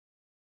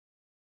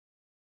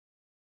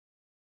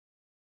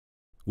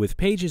With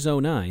Pages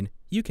 09,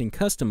 you can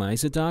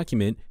customize a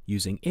document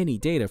using any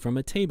data from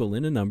a table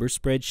in a number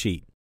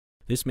spreadsheet.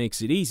 This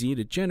makes it easy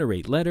to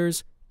generate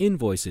letters,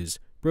 invoices,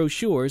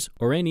 brochures,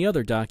 or any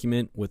other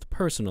document with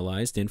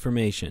personalized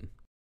information.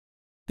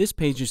 This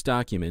Pages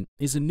document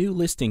is a new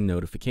listing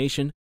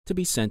notification to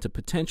be sent to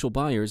potential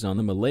buyers on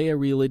the Malaya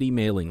Realty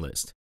mailing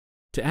list.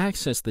 To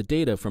access the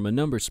data from a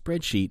number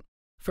spreadsheet,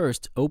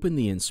 first open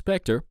the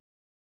inspector,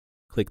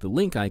 click the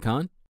link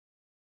icon,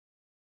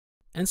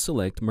 and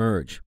select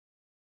Merge.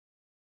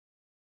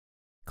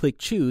 Click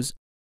Choose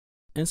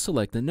and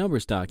select the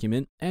numbers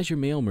document as your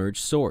mail merge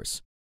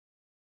source.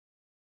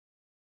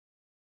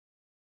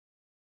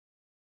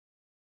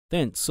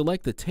 Then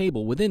select the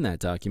table within that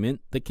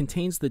document that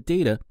contains the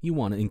data you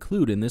want to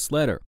include in this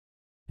letter,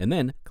 and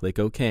then click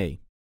OK.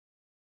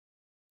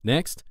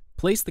 Next,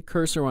 place the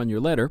cursor on your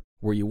letter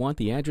where you want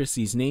the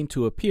addressee's name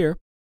to appear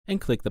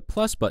and click the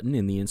plus button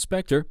in the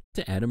inspector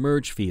to add a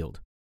merge field.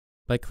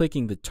 By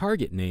clicking the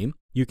target name,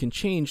 you can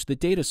change the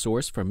data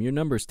source from your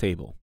numbers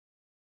table.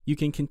 You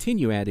can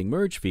continue adding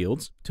merge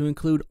fields to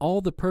include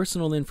all the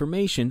personal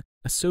information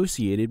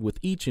associated with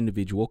each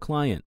individual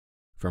client,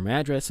 from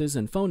addresses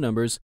and phone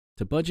numbers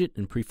to budget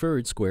and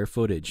preferred square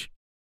footage.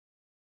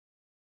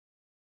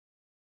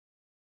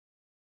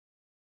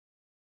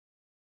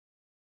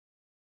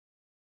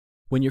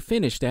 When you're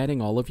finished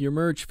adding all of your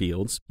merge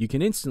fields, you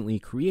can instantly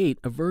create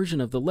a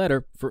version of the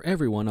letter for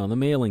everyone on the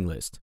mailing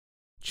list.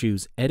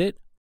 Choose Edit,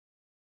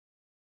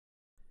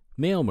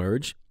 Mail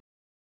Merge,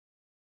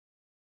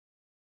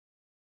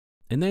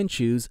 and then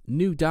choose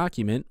New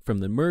Document from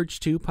the Merge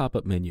To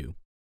pop-up menu.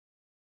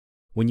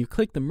 When you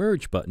click the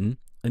Merge button,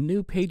 a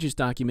new Pages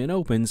document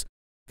opens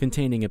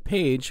containing a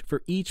page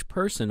for each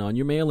person on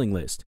your mailing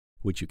list,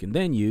 which you can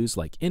then use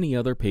like any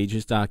other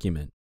Pages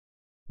document.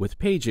 With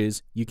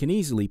Pages, you can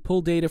easily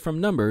pull data from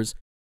numbers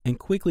and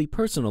quickly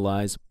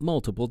personalize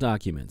multiple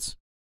documents.